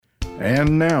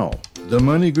And now, the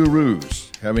Money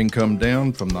Gurus, having come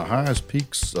down from the highest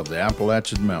peaks of the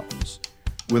Appalachian Mountains,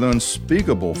 with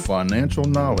unspeakable financial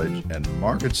knowledge and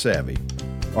market savvy,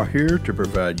 are here to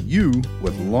provide you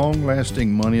with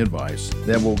long-lasting money advice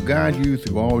that will guide you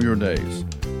through all your days.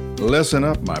 Listen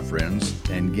up, my friends,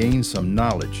 and gain some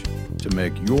knowledge to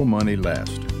make your money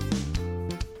last.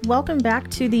 Welcome back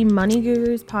to the Money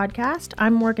Gurus podcast.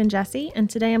 I'm Morgan Jesse, and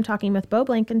today I'm talking with Bo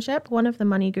Blankenship, one of the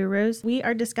Money Gurus. We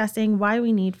are discussing why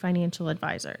we need financial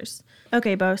advisors.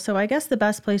 Okay, Bo, so I guess the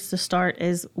best place to start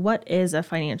is, what is a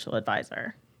financial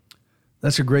advisor?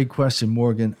 That's a great question,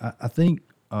 Morgan. I think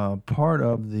part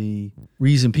of the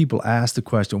reason people ask the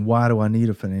question, why do I need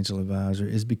a financial advisor,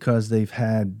 is because they've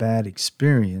had bad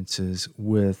experiences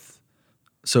with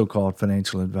so-called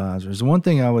financial advisors. The one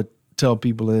thing I would tell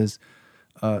people is,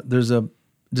 there's a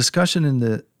discussion in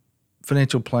the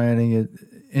financial planning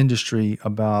industry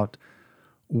about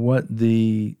what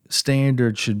the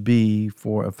standard should be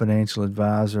for a financial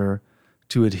advisor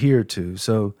to adhere to.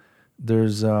 So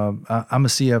there's, I'm a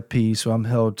CFP, so I'm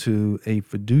held to a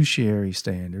fiduciary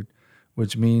standard,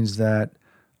 which means that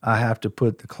I have to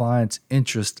put the client's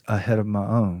interest ahead of my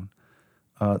own.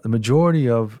 The majority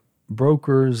of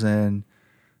brokers and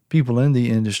people in the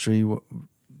industry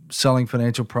selling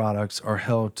financial products are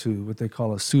held to what they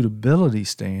call a suitability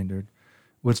standard,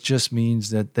 which just means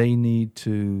that they need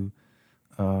to,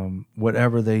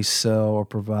 whatever they sell or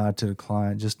provide to the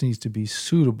client just needs to be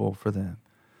suitable for them.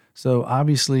 So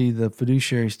obviously the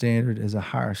fiduciary standard is a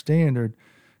higher standard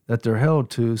that they're held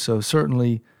to. So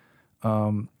certainly I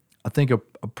think a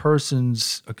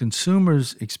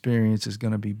consumer's experience is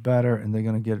going to be better, and they're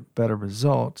going to get better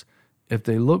results if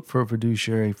they look for a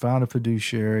fiduciary, found a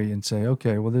fiduciary, and say,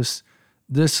 okay, well,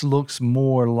 this looks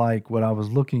more like what I was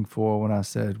looking for when I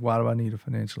said, why do I need a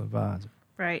financial advisor?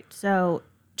 Right. So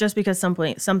just because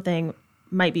something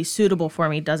might be suitable for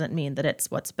me doesn't mean that it's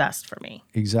what's best for me.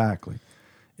 Exactly.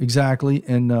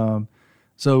 And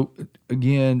so,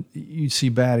 again, you see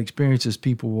bad experiences.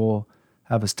 People will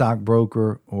have a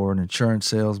stockbroker or an insurance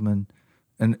salesman.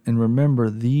 And remember,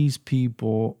 these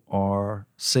people are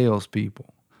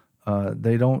salespeople.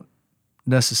 They don't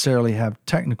necessarily have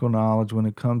technical knowledge when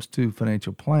it comes to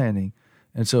financial planning.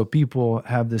 And so people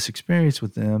have this experience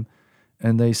with them,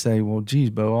 and they say, well,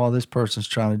 geez, Bo, all this person's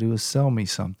trying to do is sell me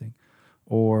something.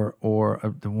 Or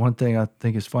the one thing I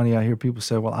think is funny, I hear people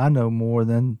say, well, I know more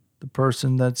than the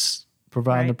person that's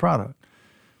providing the product,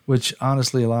 which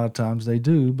honestly a lot of times they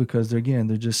do, because they're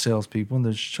just salespeople and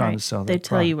they're just trying to sell their product. They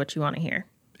tell you what you want to hear.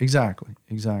 Exactly.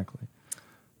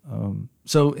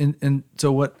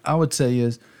 So what I would say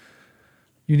is,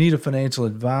 you need a financial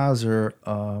advisor.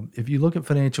 If you look at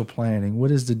financial planning,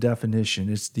 what is the definition?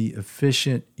 It's the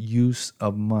efficient use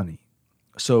of money.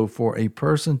 So for a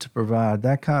person to provide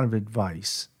that kind of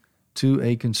advice to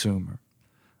a consumer,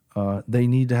 they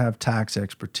need to have tax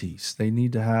expertise. They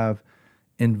need to have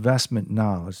investment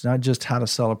knowledge, not just how to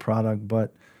sell a product,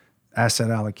 but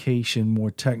asset allocation, more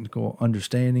technical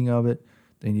understanding of it.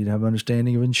 They need to have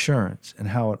understanding of insurance and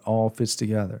how it all fits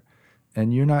together.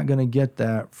 And you're not going to get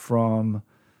that from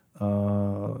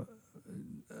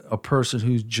a person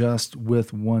who's just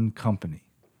with one company.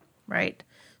 Right.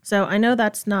 So I know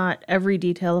that's not every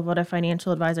detail of what a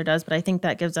financial advisor does, but I think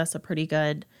that gives us a pretty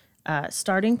good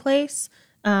starting place.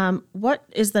 What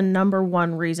is the number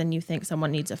one reason you think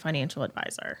someone needs a financial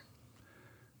advisor?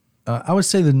 I would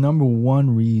say the number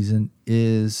one reason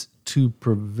is to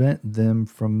prevent them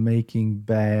from making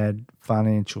bad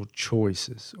financial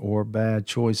choices or bad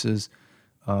choices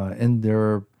in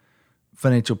their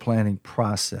financial planning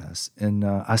process. And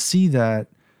I see that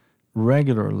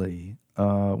regularly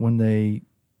when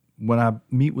I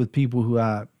meet with people who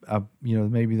I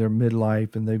maybe they're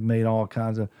midlife and they've made all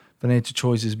kinds of financial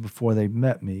choices before they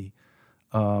met me.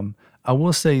 I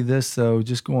will say this, though,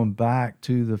 just going back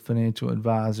to the financial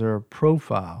advisor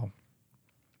profile,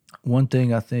 one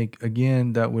thing I think,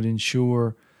 again, that would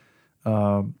ensure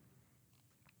a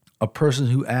person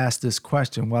who asks this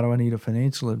question, why do I need a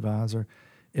financial advisor,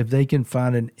 if they can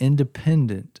find an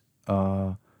independent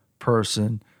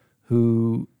person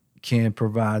who can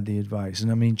provide the advice.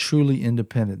 And I mean truly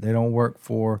independent. They don't work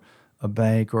for a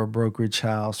bank or a brokerage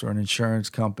house or an insurance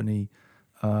company,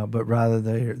 but rather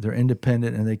they're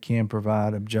independent and they can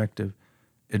provide objective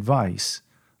advice.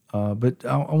 But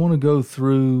I want to go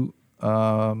through,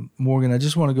 Morgan, I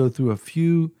just want to go through a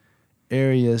few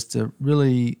areas to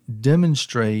really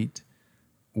demonstrate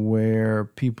where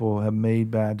people have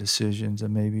made bad decisions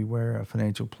and maybe where a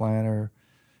financial planner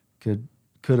could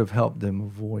have helped them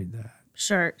avoid that.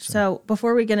 Sure. So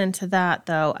before we get into that,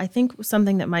 though, I think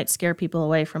something that might scare people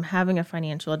away from having a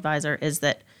financial advisor is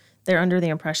that they're under the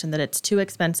impression that it's too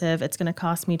expensive, it's going to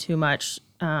cost me too much.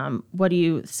 What do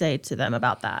you say to them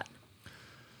about that?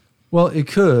 Well, it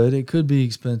could be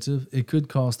expensive. It could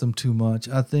cost them too much.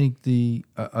 I think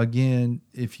again,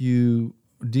 if you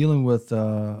dealing with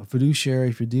fiduciary,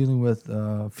 if you're dealing with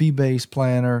fee-based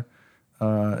planner,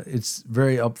 it's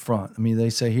very upfront. I mean, they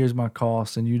say, here's my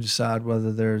cost, and you decide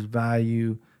whether there's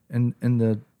value in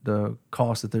the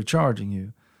cost that they're charging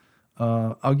you.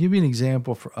 I'll give you an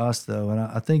example for us, though, and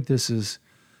I think this is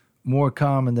more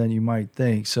common than you might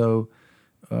think. So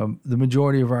the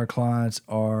majority of our clients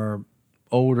are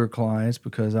older clients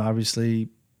because obviously,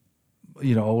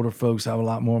 older folks have a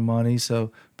lot more money.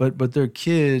 So, but their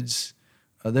kids,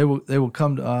 they will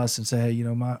come to us and say, hey,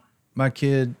 my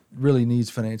kid really needs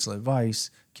financial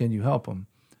advice. Can you help them?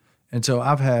 And so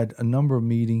I've had a number of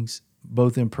meetings,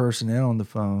 both in person and on the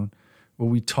phone, where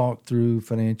we talk through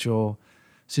financial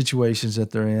situations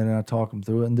that they're in, and I talk them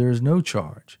through it, and there's no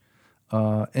charge.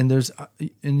 And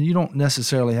you don't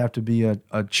necessarily have to be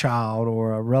a child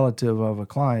or a relative of a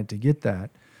client to get that.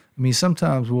 I mean,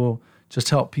 sometimes we'll just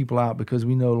help people out because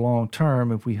we know long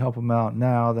term, if we help them out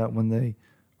now, that when they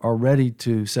are ready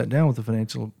to sit down with a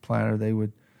financial planner, they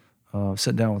would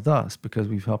sit down with us because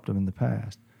we've helped them in the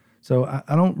past. So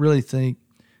I don't really think,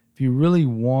 if you really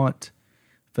want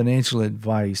financial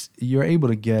advice, you're able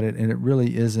to get it, and it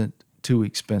really isn't too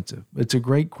expensive. It's a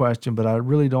great question, but I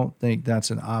really don't think that's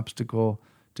an obstacle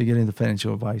to getting the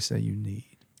financial advice that you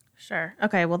need. Sure.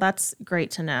 Okay. Well, that's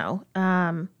great to know.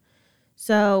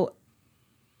 So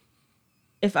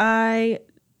if I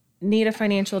need a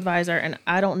financial advisor and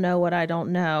I don't know what I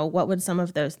don't know, what would some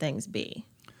of those things be?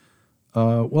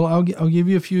 Well, I'll give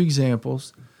you a few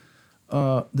examples.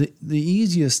 The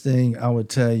easiest thing I would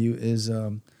tell you is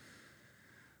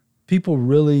people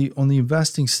really, on the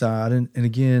investing side, and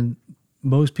again,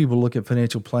 most people look at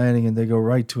financial planning and they go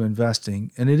right to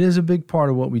investing, and it is a big part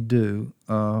of what we do.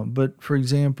 But for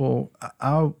example,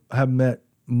 I have met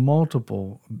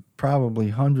multiple, probably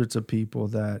hundreds of people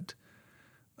that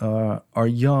are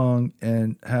young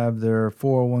and have their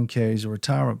 401ks or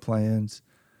retirement plans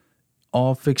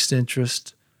all fixed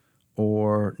interest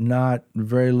or not,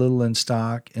 very little in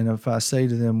stock. And if I say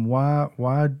to them,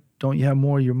 why don't you have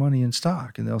more of your money in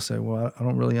stock? And they'll say, well, I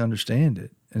don't really understand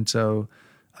it. And so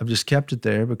I've just kept it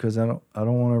there because I don't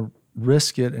want to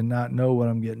risk it and not know what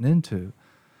I'm getting into.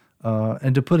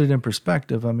 And to put it in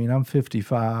perspective, I mean, I'm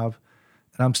 55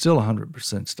 and I'm still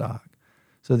 100% stock.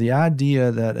 So the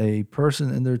idea that a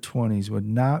person in their 20s would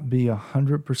not be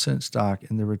 100% stock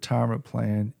in their retirement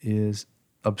plan is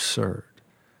absurd.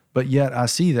 But yet I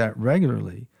see that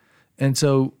regularly. And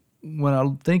so when I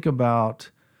think about,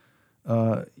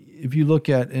 if you look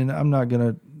at, and I'm not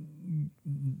going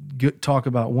to talk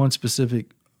about one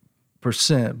specific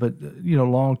percent, but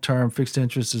long-term fixed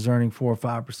interest is earning 4 or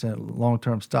 5%,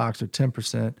 long-term stocks are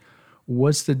 10%.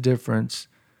 What's the difference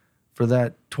for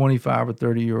that 25 or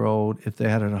 30-year-old if they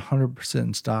had it 100%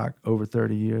 in stock over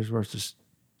 30 years versus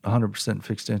 100%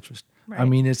 fixed interest? Right. I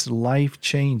mean, it's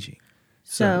life-changing.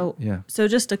 So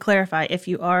just to clarify, if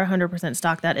you are 100%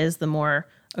 stock, that is the more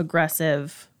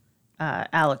aggressive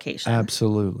allocation.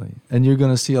 Absolutely. And you're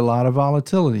going to see a lot of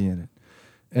volatility in it.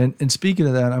 And speaking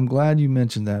of that, I'm glad you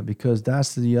mentioned that because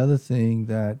that's the other thing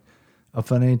that a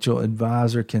financial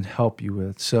advisor can help you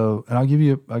with. So, and I'll give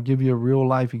you a real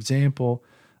life example.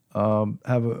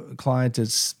 Have a client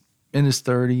that's in his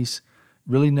 30s,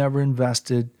 really never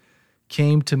invested,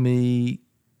 came to me,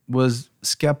 was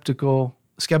skeptical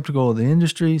of the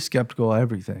industry, skeptical of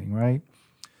everything, right?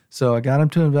 So I got him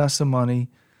to invest some money.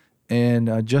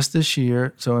 And just this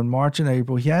year, so in March and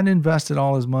April, he hadn't invested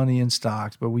all his money in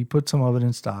stocks, but we put some of it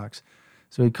in stocks.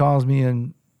 So he calls me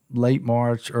in late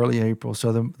March, early April.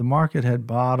 So the market had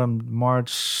bottomed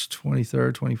March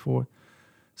 23rd, 24th.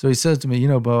 So he says to me,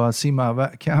 Bo, I see my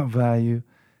account value.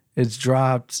 It's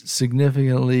dropped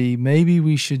significantly. Maybe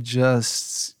we should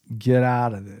just get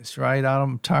out of this, right?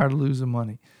 I'm tired of losing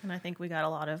money. And I think we got a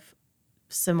lot of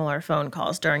similar phone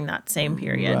calls during that same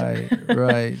period.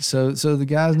 Right. So the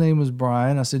guy's name was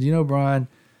Brian. I said, Brian,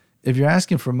 if you're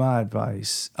asking for my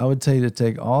advice, I would tell you to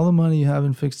take all the money you have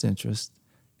in fixed interest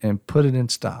and put it in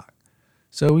stock.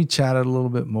 So we chatted a little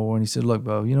bit more, and he said, look,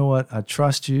 Bo, you know what? I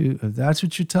trust you. If that's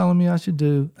what you're telling me I should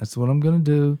do, that's what I'm going to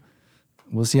do.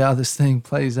 We'll see how this thing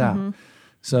plays out. Mm-hmm.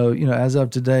 So, as of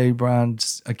today,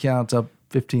 Brian's account's up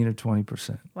 15 or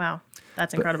 20%. Wow.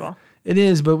 That's incredible. It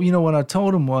is, but what I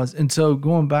told him was, and so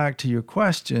going back to your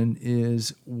question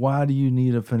is, why do you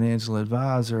need a financial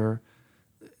advisor?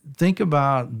 Think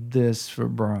about this for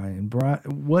Brian.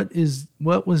 What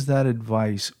was that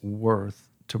advice worth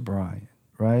to Brian,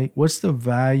 right? What's the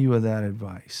value of that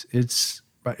advice? It's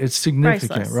right? It's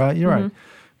significant, Priceless. right? You're right.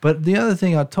 But the other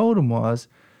thing I told him was,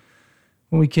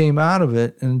 when we came out of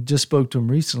it and just spoke to him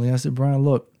recently, I said, Brian,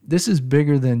 look, this is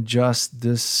bigger than just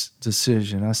this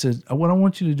decision. I said, what I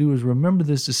want you to do is remember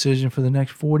this decision for the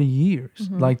next 40 years.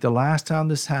 Like the last time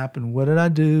this happened, what did I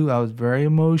do? I was very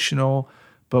emotional,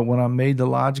 but when I made the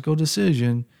logical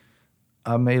decision,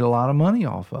 I made a lot of money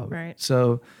off of it. Right.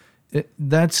 So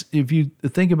that's, if you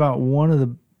think about one of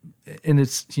the, and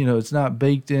it's, it's not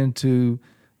baked into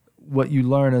what you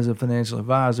learn as a financial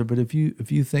advisor, but if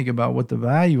you think about what the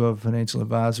value of a financial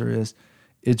advisor is,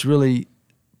 it's really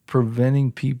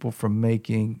preventing people from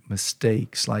making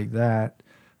mistakes like that,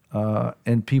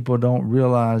 and people don't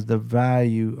realize the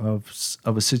value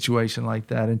of a situation like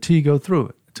that until you go through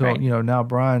it. Until now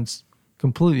Brian's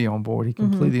completely on board. He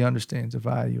completely understands the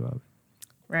value of it.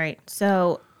 Right.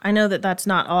 So I know that that's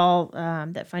not all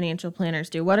that financial planners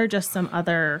do. What are just some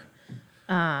other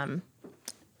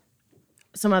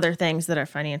things that a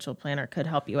financial planner could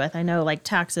help you with? I know like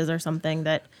taxes are something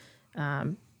that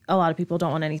a lot of people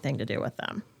don't want anything to do with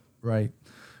them. Right.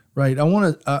 I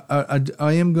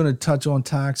am going to touch on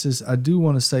taxes. I do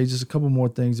want to say just a couple more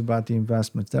things about the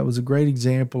investments. That was a great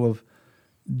example of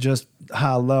just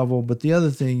high level. But the other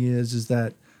thing is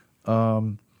that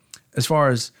as far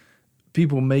as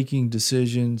people making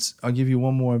decisions, I'll give you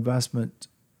one more investment,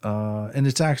 and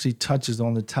it actually touches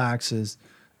on the taxes.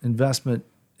 Investment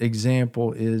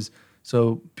example is,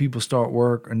 so people start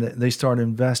work and they start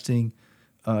investing.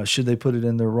 Should they put it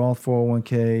in their Roth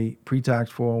 401k,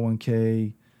 pre-tax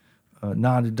 401k,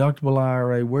 non-deductible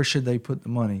IRA? Where should they put the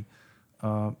money?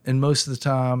 And most of the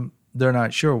time, they're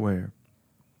not sure where.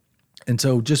 And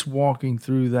so just walking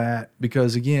through that,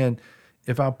 because again,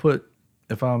 if I'm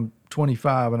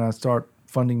 25 and I start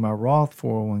funding my Roth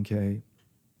 401k,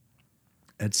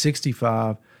 at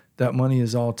 65, that money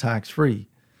is all tax-free.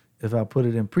 If I put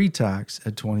it in pre-tax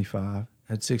at 25,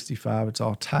 at 65, it's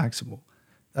all taxable.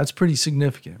 That's pretty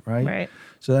significant, right? Right.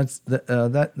 So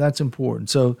that's important.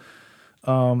 So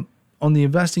on the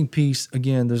investing piece,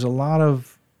 again, there's a lot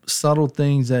of subtle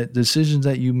things, decisions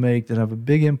that you make that have a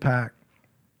big impact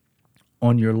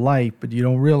on your life, but you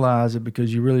don't realize it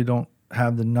because you really don't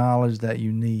have the knowledge that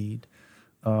you need.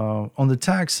 On the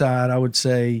tax side, I would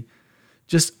say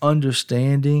just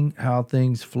understanding how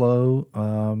things flow,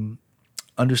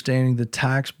 understanding the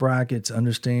tax brackets,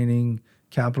 understanding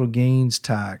capital gains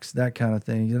tax, that kind of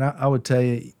thing. And I would tell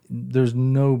you, there's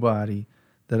nobody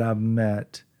that I've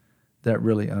met that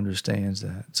really understands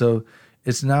that. So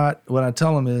it's not, what I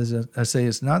tell them is, I say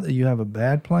it's not that you have a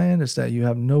bad plan, it's that you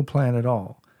have no plan at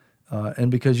all.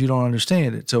 And because you don't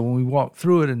understand it. So when we walk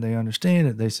through it and they understand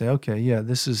it, they say, okay, yeah,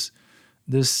 this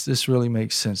really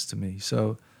makes sense to me.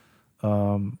 So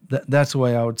that's the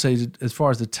way I would say, as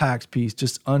far as the tax piece,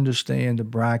 just understand the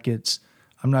brackets.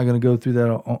 I'm not going to go through that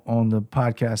on the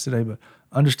podcast today, but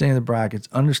understand the brackets,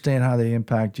 understand how they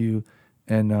impact you,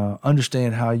 and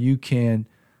understand how you can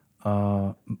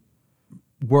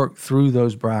work through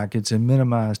those brackets and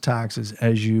minimize taxes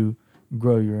as you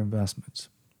grow your investments.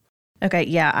 Okay,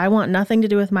 yeah, I want nothing to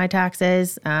do with my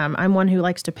taxes. I'm one who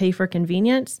likes to pay for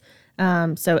convenience.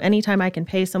 So anytime I can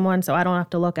pay someone so I don't have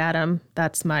to look at them,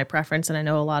 that's my preference. And I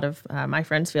know a lot of my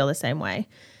friends feel the same way.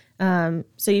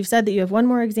 So you've said that you have one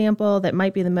more example that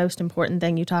might be the most important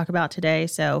thing you talk about today.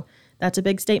 So that's a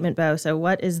big statement, Bo. So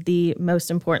what is the most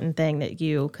important thing that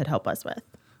you could help us with?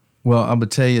 Well, I'm going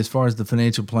to tell you, as far as the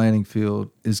financial planning field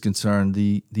is concerned,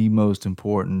 the most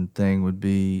important thing would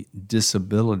be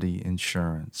disability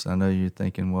insurance. I know you're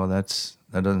thinking, well, that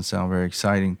doesn't sound very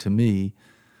exciting to me,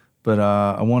 but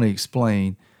I want to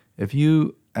explain. If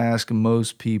you ask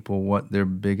most people what their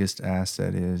biggest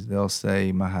asset is, they'll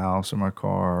say my house or my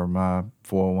car or my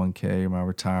 401k or my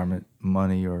retirement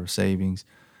money or savings.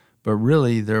 But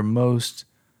really, their most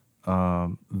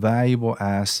valuable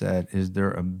asset is their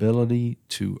ability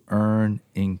to earn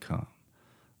income.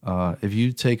 If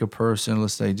you take a person,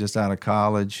 let's say just out of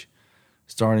college,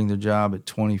 starting their job at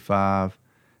 25,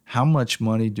 how much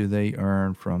money do they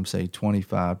earn from, say,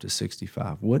 25 to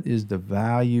 65? What is the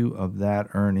value of that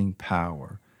earning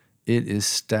power? It is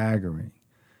staggering.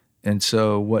 And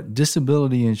so what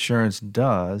disability insurance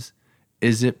does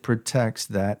is it protects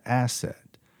that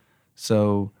asset.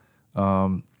 So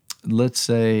let's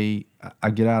say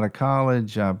I get out of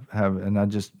college, I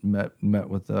just met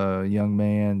with a young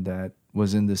man that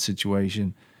was in this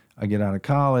situation. I get out of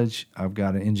college, I've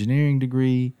got an engineering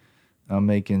degree, I'm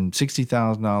making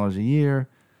 $60,000 a year,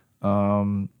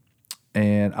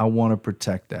 and I want to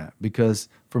protect that because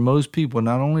for most people,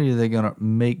 not only are they going to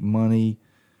make money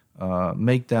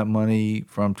make that money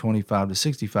from 25 to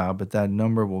 65, but that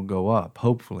number will go up,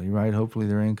 hopefully, right? Hopefully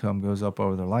their income goes up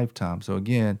over their lifetime. So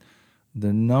again,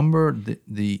 the number,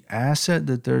 the asset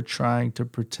that they're trying to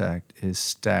protect is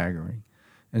staggering.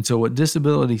 And so what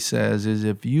disability says is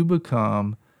if you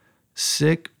become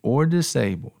sick or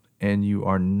disabled and you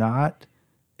are not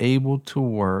able to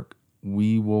work,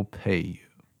 we will pay you.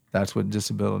 That's what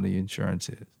disability insurance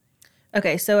is.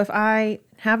 Okay, so if I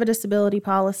have a disability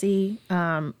policy,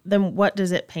 then what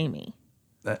does it pay me?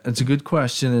 That's a good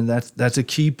question, and that's a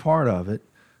key part of it.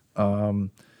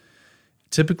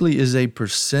 Typically is a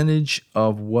percentage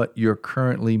of what you're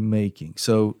currently making.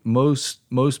 So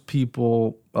most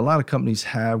people, a lot of companies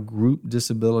have group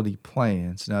disability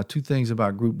plans. Now, two things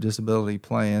about group disability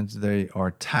plans: they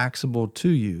are taxable to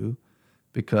you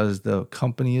because the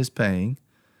company is paying,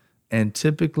 and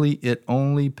typically it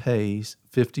only pays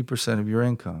 50% of your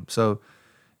income. So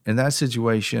in that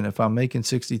situation, if I'm making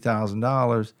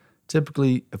 $60,000,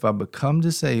 typically if I become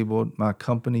disabled, my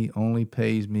company only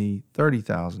pays me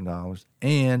 $30,000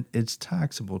 and it's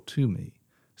taxable to me.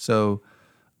 So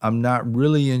I'm not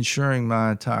really insuring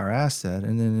my entire asset.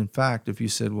 And then in fact, if you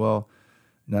said, well,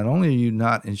 not only are you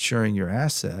not insuring your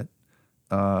asset,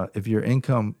 if your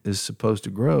income is supposed to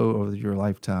grow over your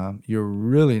lifetime, you're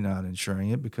really not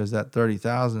insuring it because that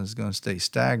 $30,000 is going to stay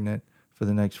stagnant for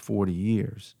the next 40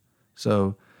 years.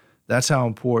 So that's how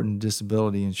important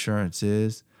disability insurance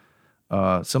is.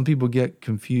 Some people get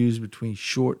confused between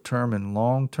short-term and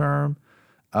long-term.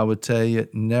 I would tell you,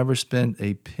 never spend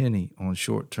a penny on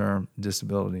short-term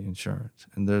disability insurance.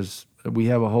 And we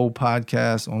have a whole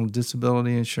podcast on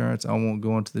disability insurance. I won't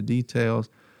go into the details,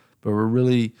 but we're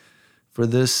really, for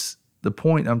this, the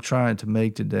point I'm trying to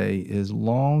make today is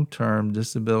long-term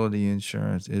disability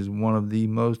insurance is one of the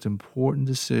most important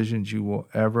decisions you will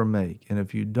ever make. And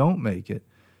if you don't make it,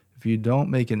 if you don't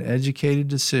make an educated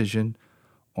decision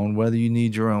on whether you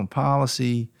need your own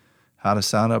policy, how to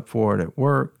sign up for it at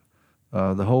work,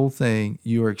 the whole thing,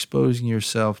 you are exposing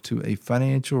yourself to a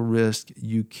financial risk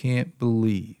you can't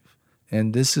believe.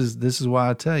 And this is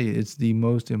why I tell you it's the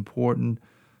most important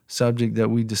subject that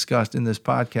we discussed in this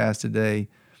podcast today.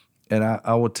 And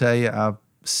I will tell you, I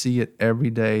see it every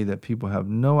day that people have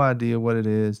no idea what it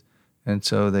is, and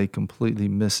so they completely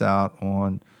miss out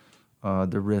on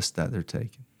the risk that they're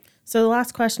taking. So the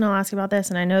last question I'll ask about this,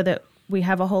 and I know that we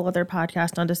have a whole other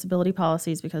podcast on disability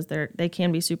policies because they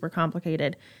can be super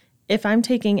complicated. If I'm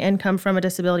taking income from a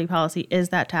disability policy, is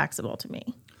that taxable to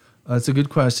me? That's a good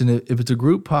question. If it's a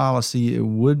group policy, it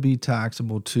would be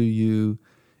taxable to you.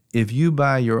 If you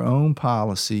buy your own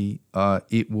policy,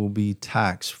 it will be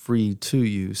tax-free to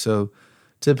you. So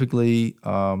typically,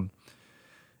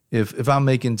 if I'm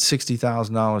making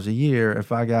 $60,000 a year,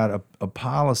 if I got a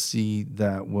policy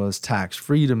that was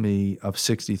tax-free to me of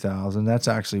 $60,000, that's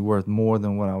actually worth more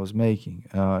than what I was making.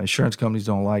 Insurance companies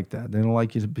don't like that. They don't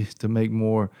like you to make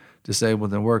more disabled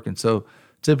than working. So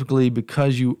typically,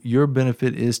 because your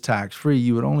benefit is tax-free,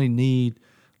 you would only need,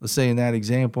 let's say in that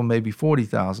example, maybe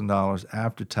 $40,000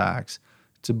 after tax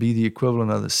to be the equivalent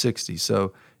of the 60.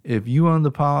 So if you own the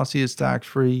policy, it's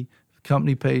tax-free. The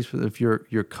company pays for if your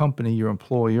company, your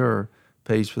employer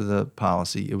pays for the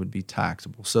policy, it would be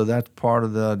taxable. So that's part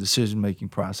of the decision-making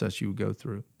process you would go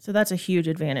through. So that's a huge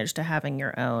advantage to having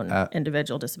your own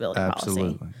individual disability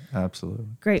policy. Absolutely.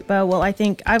 Great, Bo. Well, I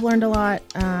think I've learned a lot.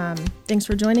 Thanks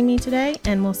for joining me today,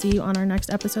 and we'll see you on our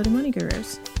next episode of Money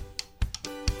Gurus.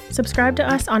 Subscribe to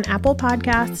us on Apple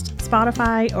Podcasts,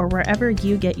 Spotify, or wherever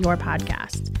you get your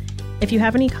podcasts. If you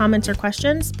have any comments or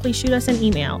questions, please shoot us an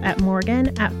email at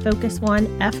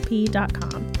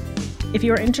morgan@focus1fp.com. If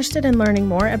you are interested in learning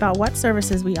more about what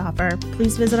services we offer,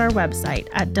 please visit our website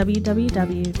at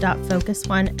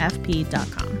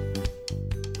www.focus1fp.com.